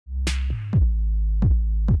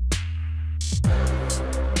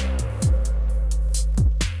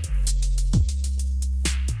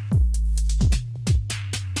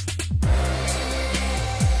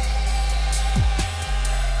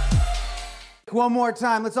geek one more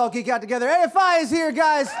time. Let's all geek out together. AFI is here,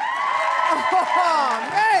 guys. Oh,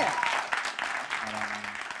 man.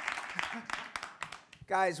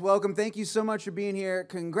 Guys, welcome. Thank you so much for being here.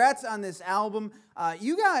 Congrats on this album.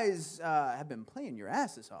 You guys have been playing your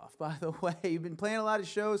asses off, by the way. You've been playing a lot of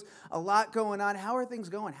shows, a lot going on. How are things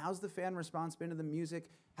going? How's the fan response been to the music?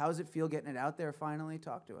 How does it feel getting it out there finally?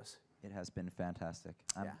 Talk to us. It has been fantastic.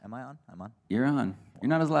 Yeah. Am I on? I'm on. You're on. You're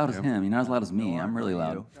not as loud as him. You're not as loud as me. I'm really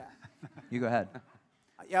loud. Yeah. You go ahead.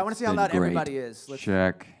 Yeah, I want to see how loud everybody is. Let's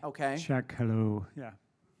Check. Okay. Check. Hello. Yeah.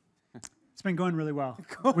 It's been going really well.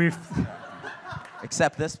 We've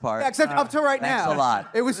Except this part. Yeah, except up to right now. Thanks a lot.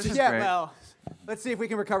 It was This just, is yeah, great. well, let's see if we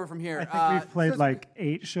can recover from here. I think we've played like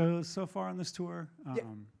 8 shows so far on this tour.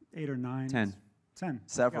 8 or 9. 10. 10.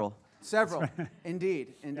 Several. Several.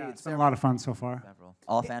 Indeed. Yeah, it's been Several. a lot of fun so far. Several.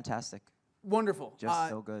 All fantastic. Wonderful. Just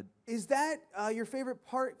so good. Is that your favorite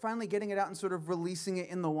part, finally getting it out and sort of releasing it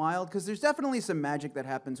in the wild? Because there's definitely some magic that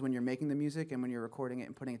happens when you're making the music and when you're recording it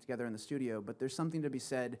and putting it together in the studio, but there's something to be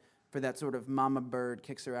said for that sort of mama bird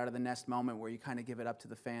kicks her out of the nest moment where you kind of give it up to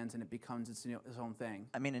the fans and it becomes its own thing.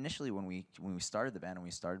 I mean, initially when we started the band and we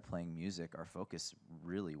started playing music, our focus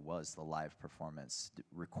really was the live performance.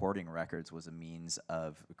 Recording records was a means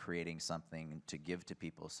of creating something to give to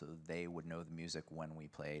people so they would know the music when we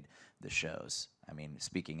played the shows. I mean,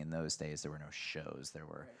 speaking in those days, there were no shows. There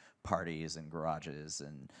were parties and garages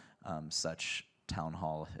and such town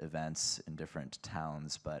hall events in different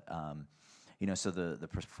towns, but you know, so the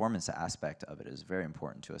performance aspect of it is very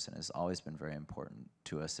important to us and has always been very important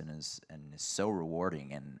to us and is so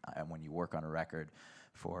rewarding. And when you work on a record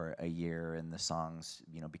for a year and the songs,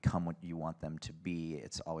 you know, become what you want them to be,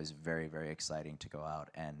 it's always very, very exciting to go out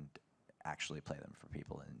and actually play them for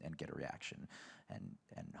people and get a reaction. And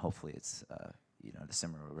hopefully it's, you know, the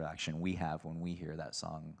similar reaction we have when we hear that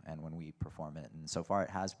song and when we perform it. And so far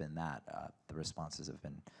it has been that. The responses have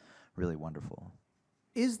been really wonderful.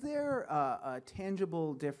 Is there a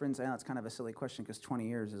tangible difference, I know it's kind of a silly question because 20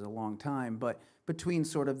 years is a long time, but between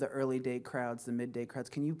sort of the early day crowds, the mid-day crowds,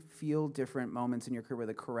 can you feel different moments in your career where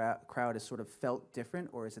the crowd has sort of felt different,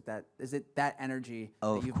 or is it that energy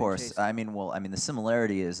Oh, that of you've course. been I mean, the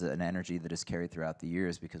similarity is an energy that is carried throughout the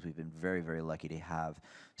years because we've been very, very lucky to have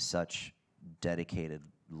such dedicated,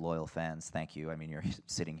 loyal fans. Thank you. I mean, you're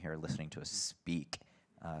sitting here listening to us speak.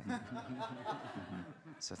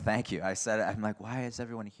 So thank you. I said it, I'm like, why is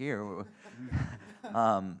everyone here?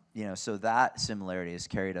 You know, so that similarity has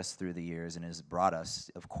carried us through the years and has brought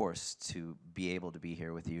us, of course, to be able to be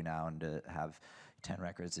here with you now and to have 10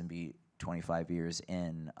 records and be 25 years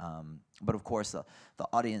in. But of course, the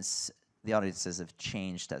audiences have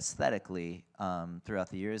changed aesthetically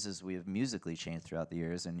throughout the years as we have musically changed throughout the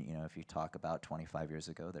years. And you know, if you talk about 25 years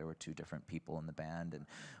ago, there were 2 different people in the band and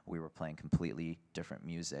we were playing completely different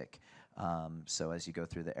music. So as you go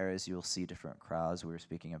through the eras, you'll see different crowds. We were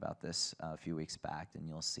speaking about this a few weeks back, and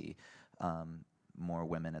you'll see more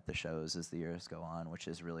women at the shows as the years go on, which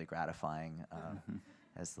is really gratifying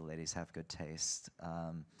as the ladies have good taste.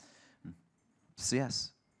 So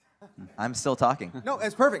yes. I'm still talking. No,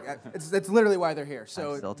 it's perfect. It's literally why they're here.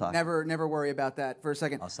 So I'm still talking. never worry about that for a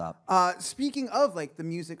second. I'll stop. Speaking of like the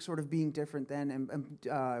music sort of being different then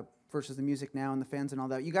and versus the music now and the fans and all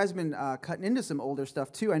that, you guys have been cutting into some older stuff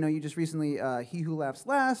too. I know you just recently, He Who Laughs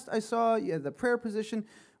Last, I saw, the prayer position.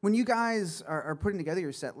 When you guys are putting together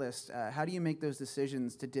your set list, how do you make those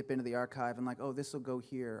decisions to dip into the archive and like, oh, this will go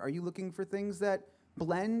here? Are you looking for things that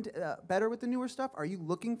blend better with the newer stuff? Are you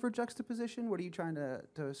looking for juxtaposition? What are you trying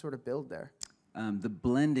to sort of build there? The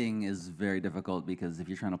blending is very difficult because if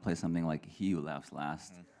you're trying to play something like He Who Laughs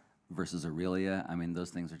Last versus Aurelia, I mean, those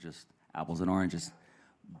things are just apples and oranges.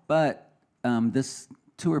 But this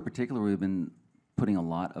tour in particular, we've been putting a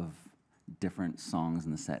lot of different songs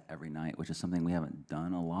in the set every night, which is something we haven't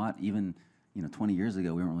done a lot. Even 20 years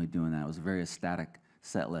ago, we weren't really doing that. It was a very static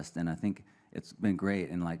set list, and I think it's been great.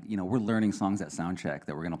 And like, we're learning songs at soundcheck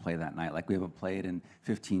that we're gonna play that night. Like we haven't played in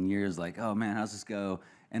 15 years. Like, oh man, how's this go?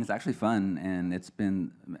 And it's actually fun, and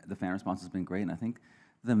the fan response has been great. And I think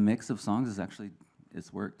the mix of songs is actually,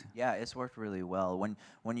 it's worked. Yeah, it's worked really well.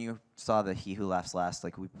 When you saw the He Who Laughs Last,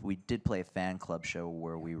 like we did play a fan club show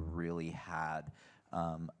where we really had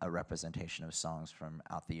a representation of songs from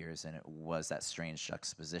out the years, and it was that strange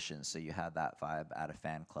juxtaposition. So you had that vibe at a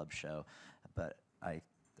fan club show. But I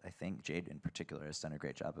think Jade in particular has done a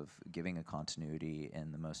great job of giving a continuity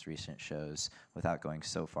in the most recent shows without going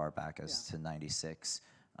so far back as to '96.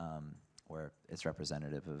 Where it's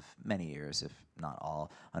representative of many years, if not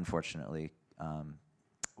all. Unfortunately,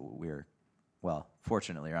 we're well,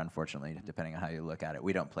 fortunately or unfortunately, depending on how you look at it,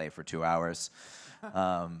 we don't play for 2 hours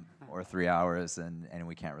or 3 hours, and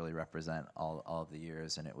we can't really represent all of the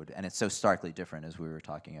years, and it's so starkly different, as we were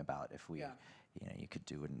talking about. If we, you know, you could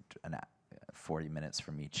do 40 minutes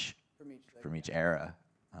from each era,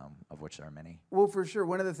 of which there are many. Well, for sure.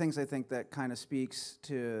 One of the things I think that kind of speaks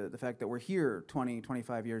to the fact that we're here 20,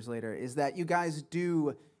 25 years later is that you guys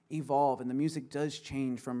do evolve, and the music does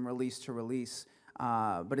change from release to release.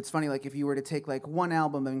 But it's funny, like if you were to take like one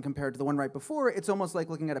album and compare it to the one right before, it's almost like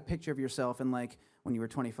looking at a picture of yourself and like when you were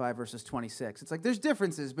 25 versus 26. It's like there's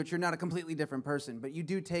differences, but you're not a completely different person. But you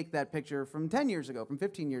do take that picture from 10 years ago, from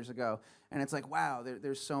 15 years ago, and it's like, wow,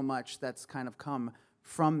 there's so much that's kind of come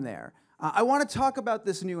from there. I want to talk about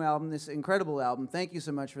this new album, this incredible album. Thank you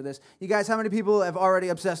so much for this. You guys, how many people have already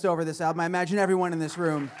obsessed over this album? I imagine everyone in this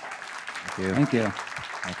room. Thank you. Thank you.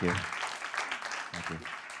 Thank you. Thank you.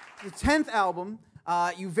 The 10th album,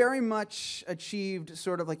 you very much achieved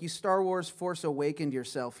sort of like you Star Wars Force Awakened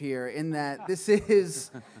yourself here in that this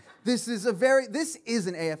is an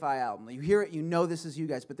AFI album. You hear it, you know this is you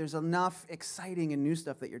guys, but there's enough exciting and new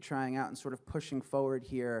stuff that you're trying out and sort of pushing forward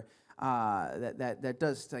here that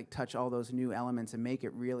does like touch all those new elements and make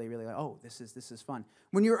it really, really like, oh, this is fun.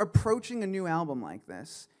 When you're approaching a new album like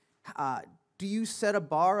this, do you set a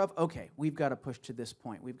bar of, okay, we've got to push to this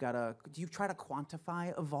point. Do you try to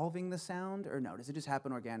quantify evolving the sound, or no? Does it just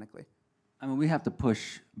happen organically? I mean, we have to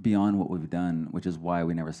push beyond what we've done, which is why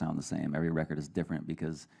we never sound the same. Every record is different,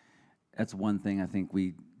 because that's one thing I think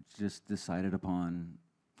we just decided upon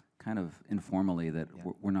kind of informally, that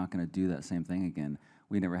we're not going to do that same thing again.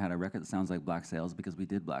 We never had a record that sounds like Black Sails because we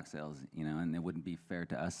did Black Sails, you know, and it wouldn't be fair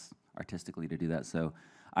to us artistically to do that. So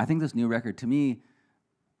I think this new record, to me,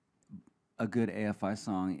 a good AFI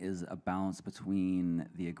song is a balance between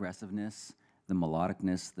the aggressiveness, the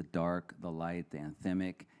melodicness, the dark, the light, the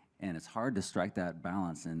anthemic, and it's hard to strike that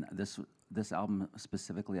balance. And this album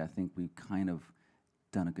specifically, I think we've kind of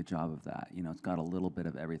done a good job of that. You know, it's got a little bit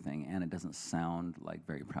of everything, and it doesn't sound like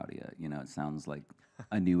Very Proud of You. You know, it sounds like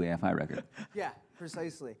a new AFI record. Yeah,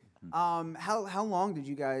 precisely. How long did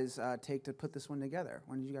you guys take to put this one together?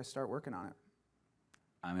 When did you guys start working on it?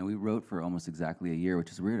 I mean, we wrote for almost exactly a year,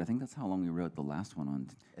 which is weird. I think that's how long we wrote the last one on.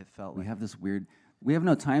 It felt we like have this weird. We have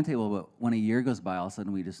no timetable, but when a year goes by, all of a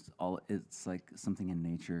sudden it's like something in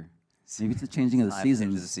nature. Maybe it's the changing of the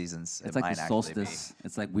seasons. It's like the solstice.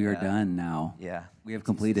 It's like we are done now. Yeah. We have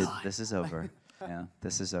completed. This is over. Yeah.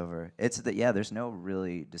 This is over. There's no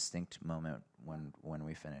really distinct moment when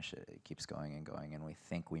we finish it. It keeps going and going, and we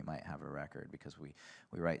think we might have a record because we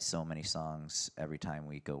write so many songs every time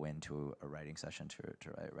we go into a writing session to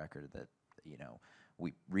write a record that, you know,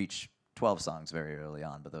 we reach 12 songs very early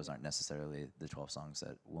on, but those aren't necessarily the 12 songs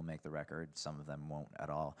that will make the record. Some of them won't at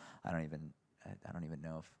all. I don't even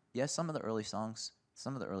know if... Yes, some of the earliest songs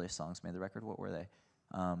made the record. What were they?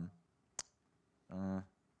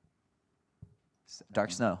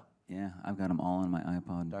 Dark Snow. Yeah, I've got them all on my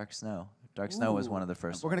iPod. Dark Snow. Dark Snow was one of the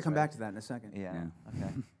first. We're going to come right? back to that in a second. Yeah.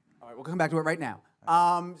 Okay. All right, we'll come back to it right now.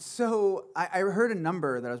 So I heard a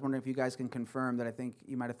number that I was wondering if you guys can confirm that I think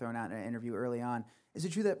you might have thrown out in an interview early on. Is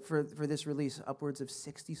it true that for this release, upwards of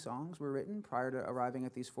 60 songs were written prior to arriving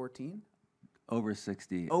at these 14? Over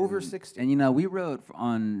 60. Over 60. And, you know, we wrote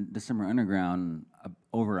on December Underground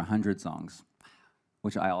over 100 songs,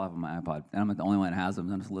 which I all have on my iPod. And I'm like the only one that has them.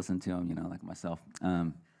 I'm just listening to them, you know, like myself.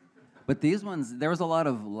 But these ones, there was a lot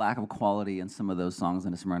of lack of quality in some of those songs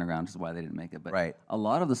in December Underground, which is why they didn't make it. But right. A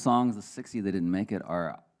lot of the songs, the 60 that didn't make it,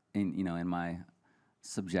 are, in my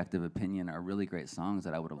subjective opinion, are really great songs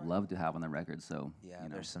that I would have loved to have on the record. So yeah, you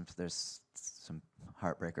know. there's some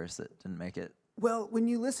heartbreakers that didn't make it. Well, when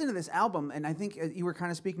you listen to this album, and I think you were kind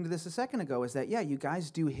of speaking to this a second ago, is that, yeah, you guys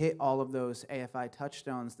do hit all of those AFI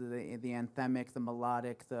touchstones, the anthemic, the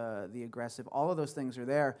melodic, the aggressive, all of those things are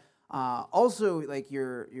there. Also, like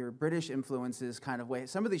your British influences kind of way.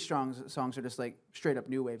 Some of these songs are just like straight up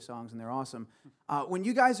new wave songs, and they're awesome. When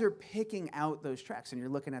you guys are picking out those tracks and you're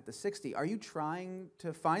looking at the 60, are you trying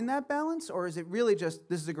to find that balance, or is it really just,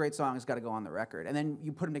 this is a great song, it's got to go on the record, and then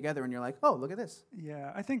you put them together and you're like, oh, look at this?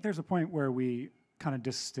 Yeah, I think there's a point where we kind of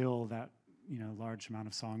distill that, large amount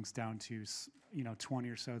of songs down to, 20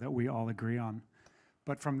 or so that we all agree on.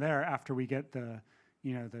 But from there, after we get the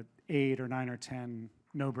 8 or 9 or 10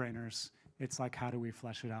 no-brainers, it's like, how do we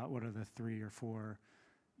flesh it out? What are the 3 or 4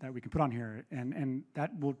 that we can put on here? And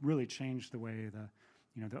that will really change the way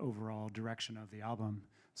the overall direction of the album.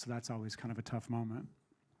 So that's always kind of a tough moment.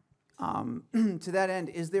 To that end,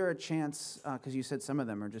 is there a chance, because you said some of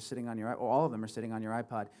them are just sitting on your, or all of them are sitting on your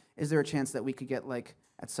iPod, is there a chance that we could get, like,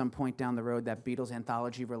 at some point down the road, that Beatles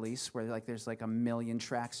anthology release where, like, there's, like, 1 million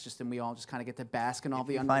tracks and we all just kind of get to bask in all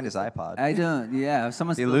the... Find his iPod. I don't, yeah, if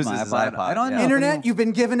someone He steals loses my his iPod, iPod, I don't yeah. know. Internet, you've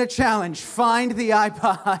been given a challenge. Find the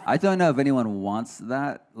iPod. I don't know if anyone wants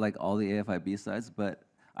that, like all the AFI B-sides, but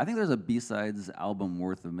I think there's a B-sides album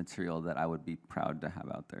worth of material that I would be proud to have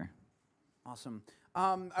out there. Awesome.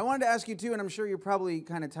 I wanted to ask you, too, and I'm sure you're probably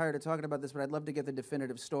kind of tired of talking about this, but I'd love to get the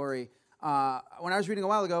definitive story. When I was reading a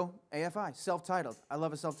while ago, AFI, self-titled. I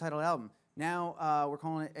love a self-titled album. Now we're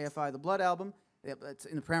calling it AFI, the Blood Album. It's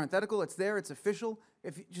in the parenthetical. It's there. It's official.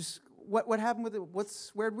 If you just what happened with it?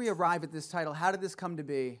 Where did we arrive at this title? How did this come to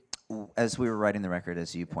be? As we were writing the record,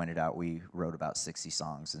 as you pointed out, we wrote about 60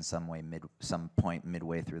 songs in some point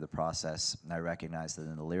midway through the process. And I recognized that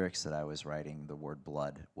in the lyrics that I was writing, the word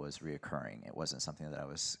blood was reoccurring. It wasn't something that I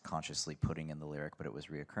was consciously putting in the lyric, but it was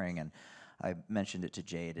reoccurring. And I mentioned it to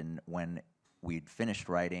Jade, and when we'd finished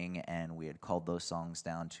writing and we had culled those songs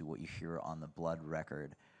down to what you hear on the Blood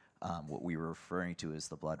record, what we were referring to as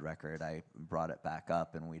the Blood record, I brought it back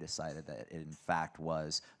up, and we decided that it in fact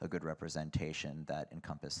was a good representation that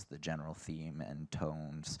encompassed the general theme and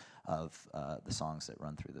tones of the songs that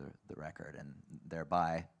run through the record, and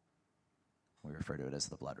thereby we refer to it as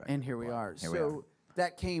the Blood record. And here we are. Here we are.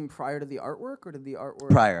 That came prior to the artwork, or did the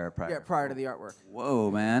artwork... Prior. Yeah, prior to the artwork. Whoa,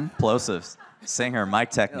 man. Plosive singer,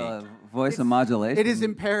 mic technique. Voice and modulation. It is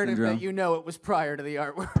imperative syndrome. that you know it was prior to the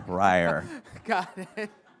artwork. Prior. Got it.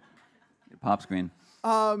 Pop screen.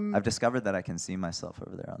 I've discovered that I can see myself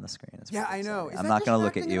over there on the screen. It's Yeah, pretty I know. exciting. Is I'm that not going to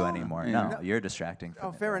look at distracting you at all? anymore. Yeah. No, you're distracting.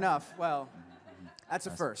 Oh, fair enough. Well, that's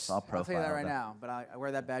a first. I'll I'll tell you that profile right that. now, but I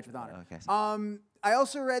wear that badge with honor. Okay. I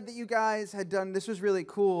also read that you guys had done, this was really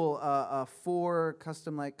cool, a 4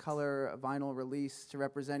 custom like color vinyl release to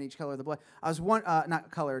represent each color of the blood. I was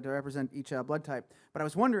not color, to represent each blood type, but I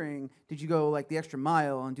was wondering, did you go like the extra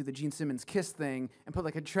mile and do the Gene Simmons Kiss thing and put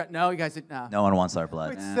like a no, you guys did not. No one wants our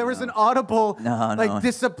blood. There was an audible, No.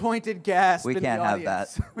 disappointed gasp. We in can't the have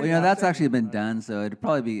audience. that. Well, that's actually been done, so it'd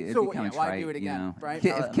probably be it'd So, be kind of yeah, why trite, do it again, you know. right?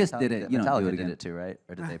 If Kiss did it, you don't do Metallica it again. did it too, right?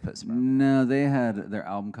 Or did they put some? No, they had their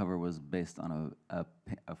album cover was based on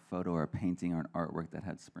a photo or a painting or an artwork that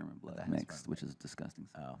had sperm and blood mixed, which is disgusting.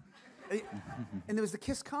 Oh. And there was the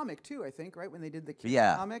Kiss comic too, I think, right? When they did the Kiss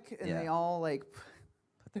Yeah. comic, and Yeah. they all like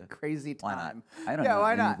the crazy Why not? time. I don't Yeah, know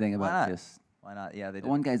why not? anything Why about not? Kiss. Why not? Yeah, they The did.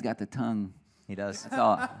 one guy's got the tongue. He does. That's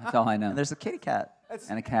all I know. And there's a kitty cat.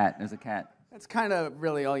 And a cat. There's a cat. That's kind of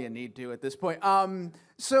really all you need to at this point.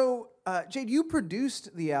 Jade, you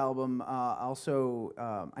produced the album. I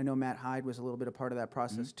know Matt Hyde was a little bit a part of that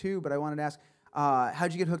process too, but I wanted to ask,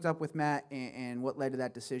 how'd you get hooked up with Matt, and what led to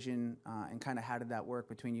that decision, and kind of how did that work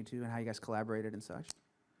between you two, and how you guys collaborated and such?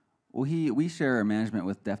 Well, we share a management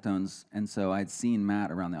with Deftones, and so I'd seen Matt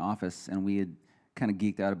around the office, and we had kind of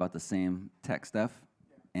geeked out about the same tech stuff,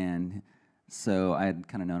 and so I had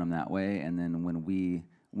kind of known him that way. And then when we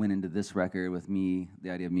went into this record with me, the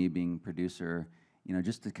idea of me being producer,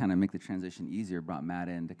 just to kind of make the transition easier, brought Matt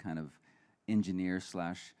in to kind of engineer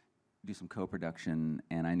 / do some co-production,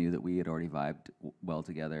 and I knew that we had already vibed well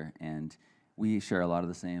together, and we share a lot of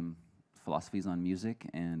the same philosophies on music,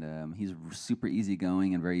 and he's super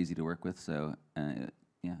easygoing and very easy to work with, so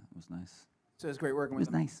yeah, it was nice. So it was great working It with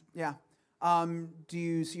was him. nice. Yeah. Do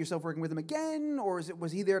you see yourself working with him again, or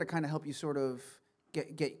was he there to kind of help you sort of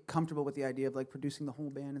get comfortable with the idea of like producing the whole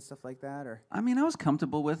band and stuff like that? Or I mean, I was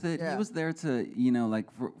comfortable with it. Yeah. He was there to, like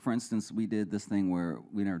for instance, we did this thing where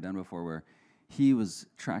we never done before, where he was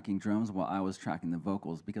tracking drums while I was tracking the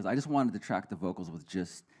vocals, because I just wanted to track the vocals with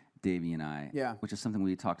just Davey and I, Yeah. which is something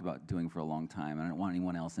we talked about doing for a long time, and I didn't want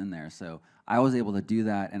anyone else in there. So I was able to do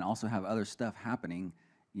that and also have other stuff happening,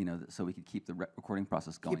 so we could keep the recording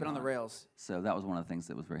process going. keep it on the rails. So that was one of the things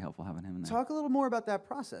that was very helpful having him in there. Talk a little more about that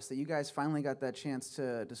process, that you guys finally got that chance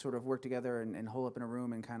to sort of work together and hole up in a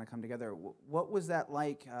room and kind of come together. What was that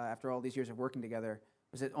like after all these years of working together?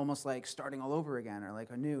 Was it almost like starting all over again, or like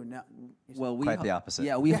a new? No, Well, Quite the opposite.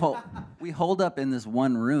 Yeah, we holed up in this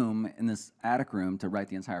one room, in this attic room, to write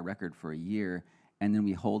the entire record for a year, and then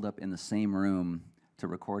we holed up in the same room to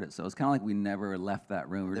record it. So it's kind of like we never left that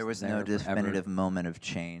room. There was no definitive moment of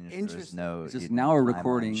change. There was Interesting. no. It's just now we're timeline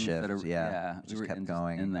recording shift. that are- yeah, we just were kept just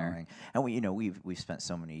going in and there. going. And we've spent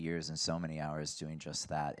so many years and so many hours doing just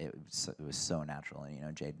that. It was so natural.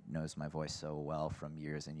 And Jade knows my voice so well from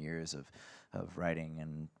years and years of writing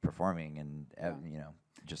and performing, and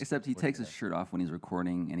just. Except he working takes his together. shirt off when he's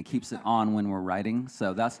recording, and he keeps it on when we're writing.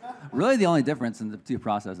 So that's really the only difference in the two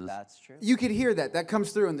processes. That's true. You could hear that. That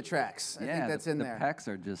comes through in the tracks. I think that's in the there. pecs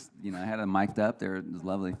are just, I had it mic'd up there. It was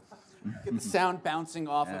lovely. get the sound bouncing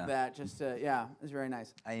off Yeah. of that. Yeah, it's very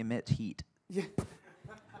nice. I emit heat. Yeah.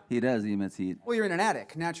 He does. He emits heat. Well, you're in an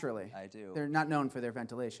attic, naturally. I do. They're not known for their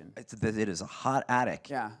ventilation. It is a hot attic.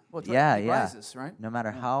 Yeah. Well, it's Yeah, like yeah. rises, right? No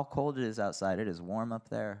matter how cold it is outside, it is warm up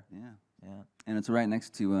there. Yeah. Yeah. And it's right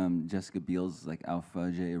next to Jessica Biel's like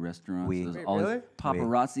Alpha J restaurant. Oui. So there's Wait, always really?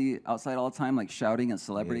 paparazzi outside all the time, like shouting at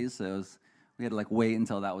celebrities. So we had to like wait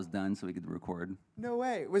until that was done so we could record. No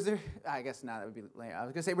way. Was there? I guess not. That would be lame. I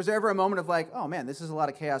was gonna say, was there ever a moment of like, oh man, this is a lot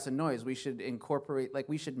of chaos and noise. We should incorporate, like,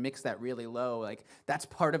 we should mix that really low. Like, that's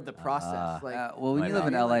part of the process. Well, when you live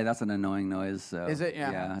in LA, that's an annoying noise. So Is it?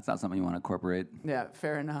 Yeah. Yeah, it's not something you want to incorporate. Yeah,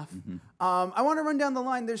 fair enough. I want to run down the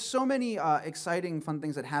line. There's so many exciting, fun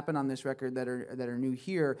things that happen on this record that are new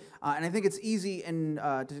here, and I think it's easy and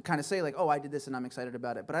to kind of say like, oh, I did this and I'm excited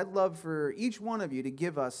about it. But I'd love for each one of you to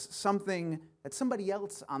give us something that somebody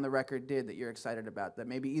else on the record did that you're excited about, that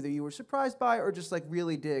maybe either you were surprised by or just like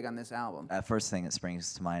really dig on this album. First thing that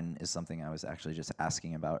springs to mind is something I was actually just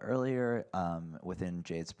asking about earlier within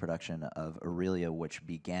Jade's production of Aurelia, which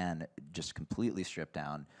began just completely stripped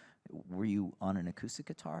down. Were you on an acoustic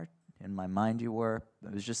guitar? In my mind you were.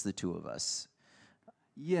 It was just the two of us.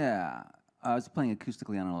 Yeah, I was playing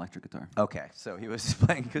acoustically on an electric guitar. Okay, so he was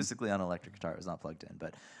playing acoustically on an electric guitar. It was not plugged in,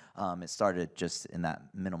 but it started just in that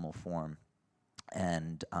minimal form.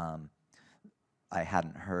 And I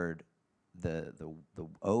hadn't heard the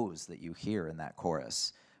O's that you hear in that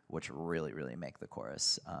chorus, which really, really make the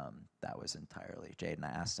chorus. That was entirely Jade. And I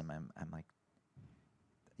asked him, I'm like,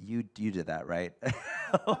 you did that, right?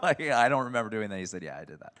 Like, I don't remember doing that. He said, yeah, I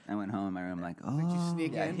did that. I went home in my room like, oh. Did you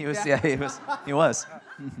sneak Yeah, in? he was. Yeah, he was.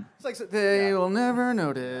 It's like, so they will never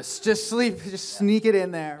notice. Just sneak it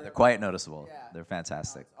in there. They're quite noticeable. Yeah. They're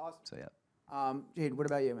fantastic. Awesome. So yeah. Jade, what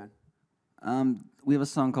about you, man? We have a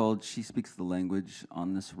song called She Speaks the Language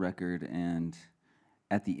on this record, and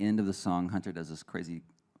at the end of the song, Hunter does this crazy,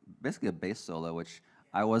 basically a bass solo, which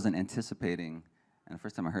I wasn't anticipating. And the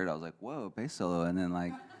first time I heard it, I was like, whoa, bass solo. And then,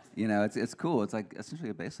 like, you know, it's cool. It's like essentially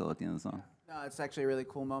a bass solo at the end of the song. No, it's actually a really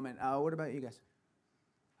cool moment. What about you guys?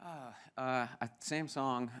 Same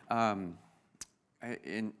song.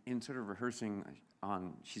 In sort of rehearsing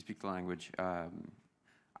on She Speaks the Language, I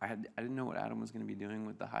didn't know what Adam was going to be doing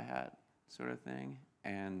with the hi-hat sort of thing.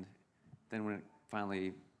 And then when it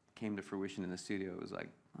finally came to fruition in the studio, it was like,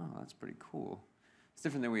 oh, that's pretty cool. It's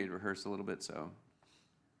different than we had rehearsed a little bit, so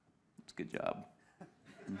it's a good job.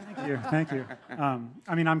 Thank you.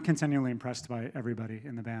 I mean, I'm continually impressed by everybody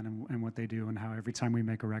in the band and what they do, and how every time we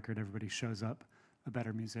make a record, everybody shows up a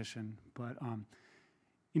better musician. But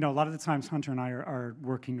you know, a lot of the times Hunter and I are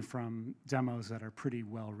working from demos that are pretty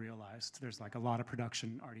well realized. There's like a lot of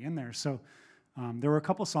production already in there. So there were a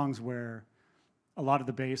couple songs where a lot of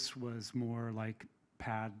the bass was more like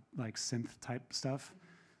pad, like synth type stuff.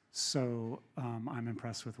 So I'm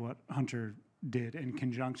impressed with what Hunter did in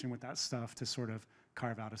conjunction with that stuff to sort of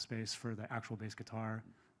carve out a space for the actual bass guitar.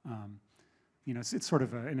 You know, it's sort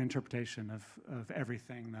of an interpretation of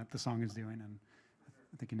everything that the song is doing, and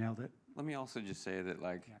I think you nailed it. Let me also just say that,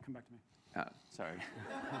 like, Yeah, come back to me. sorry.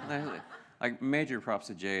 Like, major props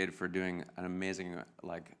to Jade for doing an amazing,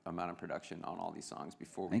 like, amount of production on all these songs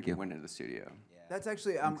before we Thank you. went into the studio. That's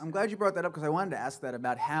actually, I'm glad you brought that up, because I wanted to ask that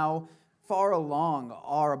about how far along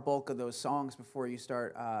are a bulk of those songs before you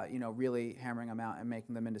start, you know, really hammering them out and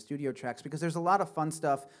making them into studio tracks? Because there's a lot of fun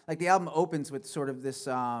stuff. Like, the album opens with sort of this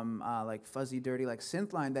like fuzzy, dirty, like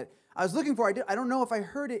synth line that I was looking for. I don't know if I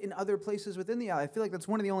heard it in other places within the album. I feel like that's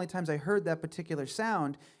one of the only times I heard that particular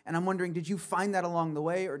sound. And I'm wondering, did you find that along the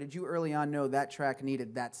way, or did you early on know that track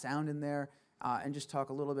needed that sound in there? And just talk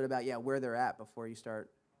a little bit about, where they're at before you start.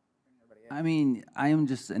 I mean, I am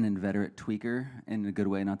just an inveterate tweaker in a good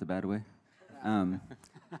way, not the bad way.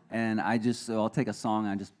 And I'll take a song,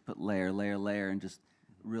 I just put layer, layer, layer, and just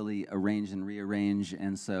really arrange and rearrange.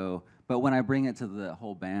 And so, but when I bring it to the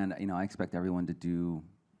whole band, you know, I expect everyone to do,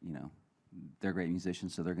 you know, they're great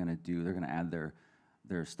musicians, so they're gonna add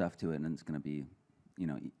their stuff to it, and it's gonna be, you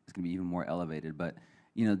know, it's gonna be even more elevated. But,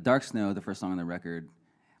 you know, Dark Snow, the first song on the record,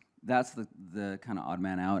 that's the kind of odd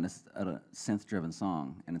man out, and it's a synth-driven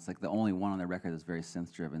song, and it's like the only one on the record that's very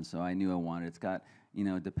synth-driven. So I knew I wanted. It's got, you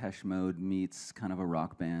know, Depeche Mode meets kind of a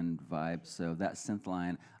rock band vibe. So that synth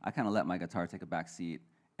line, I kind of let my guitar take a back seat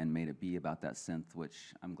and made it be about that synth,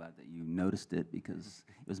 which I'm glad that you noticed it, because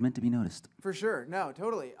it was meant to be noticed. For sure. No,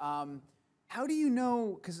 totally. How do you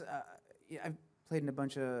know, because I've played in a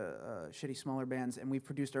bunch of shitty smaller bands, and we've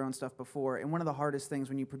produced our own stuff before. And one of the hardest things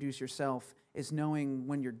when you produce yourself is knowing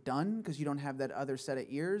when you're done, because you don't have that other set of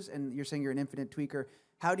ears. And you're saying you're an infinite tweaker.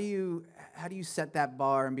 How do you set that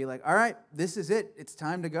bar and be like, all right, this is it, it's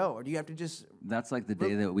time to go? Or do you have to just... That's like the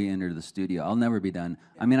day that we enter the studio. I'll never be done.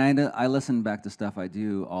 Yeah. I mean, I listen back to stuff I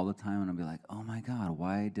do all the time, and I'll be like, oh my God,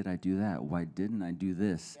 why did I do that? Why didn't I do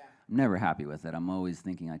this? Yeah. I'm never happy with it. I'm always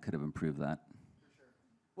thinking I could have improved that.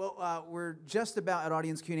 Well, we're just about at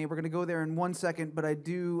audience Q&A. We're going to go there in 1 second, but I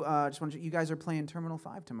do just want you guys are playing Terminal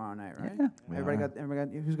 5 tomorrow night, right? Yeah. Everybody got,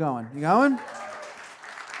 who's going? You going?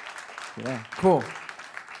 Yeah. Cool.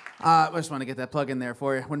 I just want to get that plug in there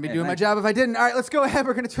for you. Wouldn't be doing my job if I didn't. All right, let's go ahead.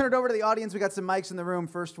 We're going to turn it over to the audience. We got some mics in the room.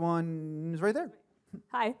 First one is right there.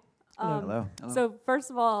 Hi. Hello. So first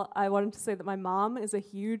of all, I wanted to say that my mom is a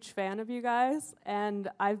huge fan of you guys, and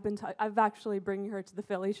I've actually bringing her to the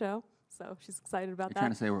Philly show, so she's excited about that. You're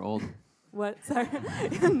trying to say we're old? What? Sorry.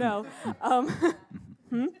 No.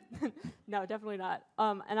 No, definitely not.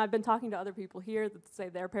 And I've been talking to other people here that say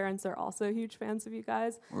their parents are also huge fans of you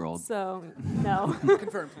guys. We're old. So, no.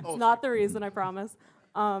 Confirmed. It's not the reason, I promise.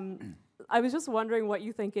 I was just wondering what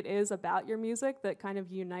you think it is about your music that kind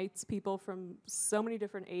of unites people from so many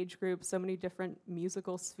different age groups, so many different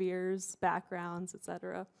musical spheres, backgrounds,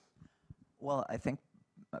 etc. Well, I think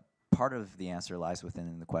part of the answer lies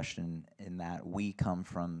within the question in that we come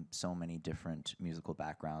from so many different musical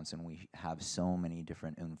backgrounds and we have so many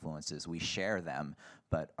different influences. We share them,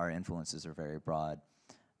 but our influences are very broad.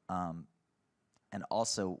 And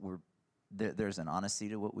also, there's an honesty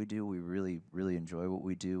to what we do. We really, really enjoy what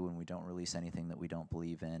we do, and we don't release anything that we don't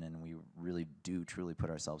believe in, and we really do truly put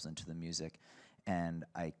ourselves into the music. And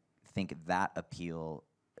I think that appeal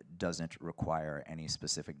doesn't require any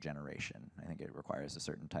specific generation. I think it requires a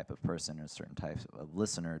certain type of person or a certain type of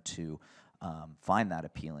listener to find that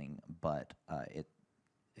appealing, but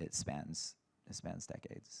it spans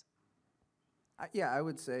decades. Yeah, I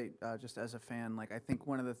would say just as a fan, like I think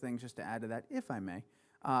one of the things, just to add to that, if I may,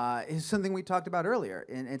 is something we talked about earlier,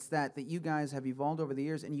 and it's that you guys have evolved over the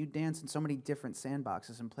years, and you dance in so many different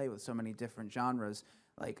sandboxes and play with so many different genres.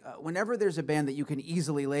 Like, whenever there's a band that you can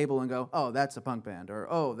easily label and go, oh, that's a punk band, or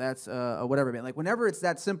oh, that's a whatever band. Like, whenever it's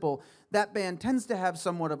that simple, that band tends to have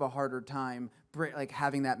somewhat of a harder time like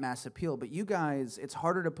having that mass appeal. But you guys, it's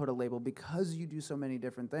harder to put a label because you do so many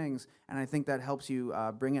different things, and I think that helps you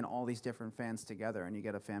bring in all these different fans together, and you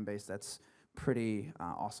get a fan base that's pretty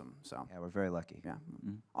awesome. So yeah, we're very lucky. Yeah,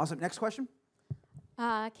 awesome. Next question.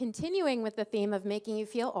 Continuing with the theme of making you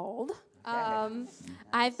feel old.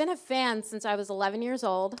 I've been a fan since I was 11 years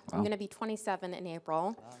old. Wow. I'm going to be 27 in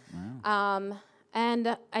April. Wow.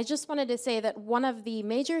 And I just wanted to say that one of the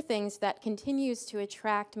major things that continues to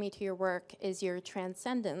attract me to your work is your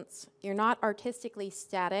transcendence. You're not artistically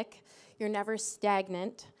static. You're never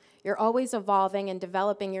stagnant. You're always evolving and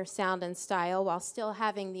developing your sound and style while still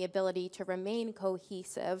having the ability to remain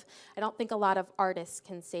cohesive. I don't think a lot of artists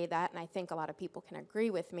can say that, and I think a lot of people can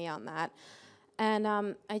agree with me on that. And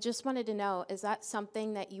I just wanted to know, is that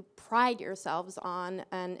something that you pride yourselves on,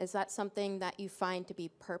 and is that something that you find to be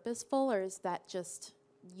purposeful, or is that just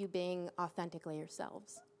you being authentically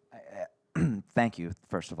yourselves? Thank you,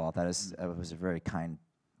 first of all. That was a very kind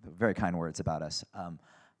words about us. I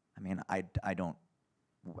mean, I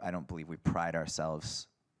don't believe we pride ourselves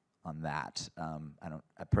on that.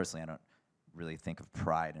 I personally don't really think of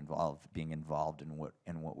pride being involved in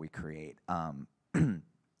what we create.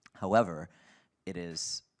 However, it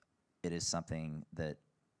is something that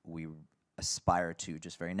we aspire to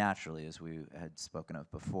just very naturally, as we had spoken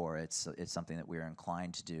of before. It's something that we are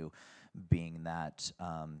inclined to do, being that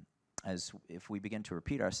if we begin to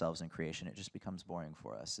repeat ourselves in creation, it just becomes boring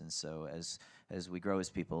for us. And so as we grow as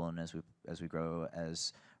people, and as we grow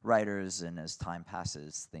as writers, and as time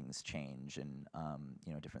passes, things change, and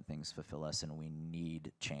different things fulfill us, and we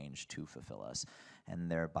need change to fulfill us. And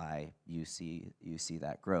thereby you see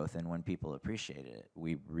that growth. And when people appreciate it,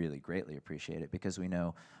 we really greatly appreciate it, because we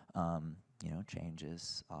know change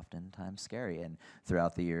is oftentimes scary. And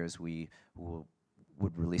throughout the years, we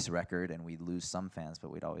would release a record and we'd lose some fans, but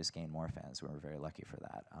we'd always gain more fans. We were very lucky for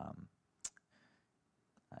that.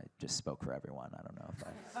 I just spoke for everyone. I don't know if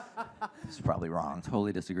it's probably wrong. I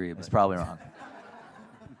totally disagree. It's probably wrong.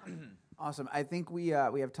 Awesome. I think we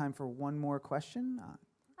have time for one more question.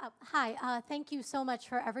 Hi, thank you so much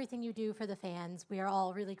for everything you do for the fans. We are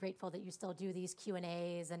all really grateful that you still do these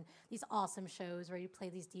Q&As and these awesome shows where you play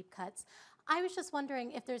these deep cuts. I was just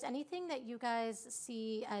wondering if there's anything that you guys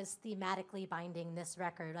see as thematically binding this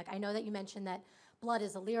record. Like, I know that you mentioned that Blood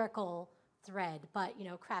is a lyrical thread, but you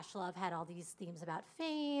know, Crash Love had all these themes about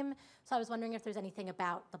fame. So I was wondering if there's anything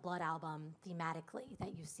about the Blood album thematically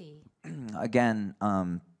that you see. Again,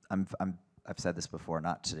 I've said this before,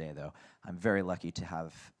 not today though. I'm very lucky to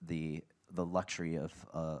have the luxury of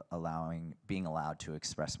being allowed to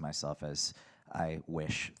express myself as I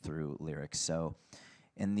wish through lyrics. So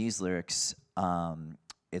in these lyrics,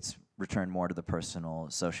 it's returned more to the personal,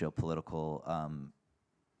 socio-political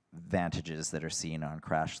vantages that are seen on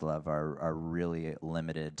Crash Love are really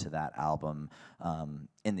limited to that album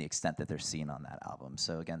in the extent that they're seen on that album.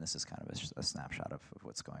 So again, this is kind of a snapshot of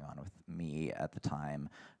what's going on with me at the time,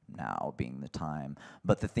 now being the time.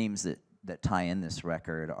 But the themes that tie in this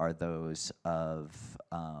record are those of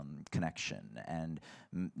connection and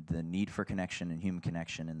the need for connection and human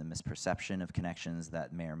connection and the misperception of connections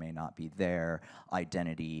that may or may not be there,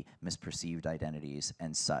 identity, misperceived identities,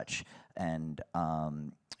 and such. And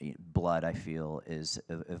Blood, I feel, is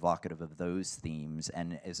evocative of those themes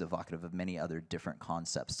and is evocative of many other different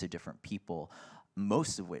concepts to different people,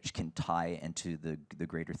 most of which can tie into the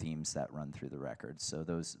greater themes that run through the record. So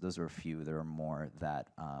those are a few. There are more that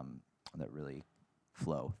really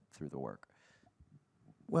flow through the work.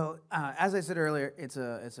 Well, as I said earlier, it's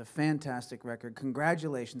a fantastic record.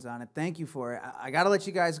 Congratulations on it. Thank you for it. I got to let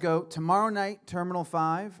you guys go. Tomorrow night, Terminal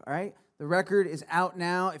 5, all right? The record is out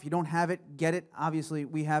now. If you don't have it, get it. Obviously,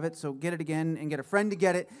 we have it, so get it again and get a friend to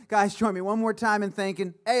get it. Guys, join me one more time in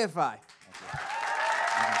thanking AFI.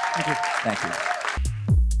 Thank you. Thank you.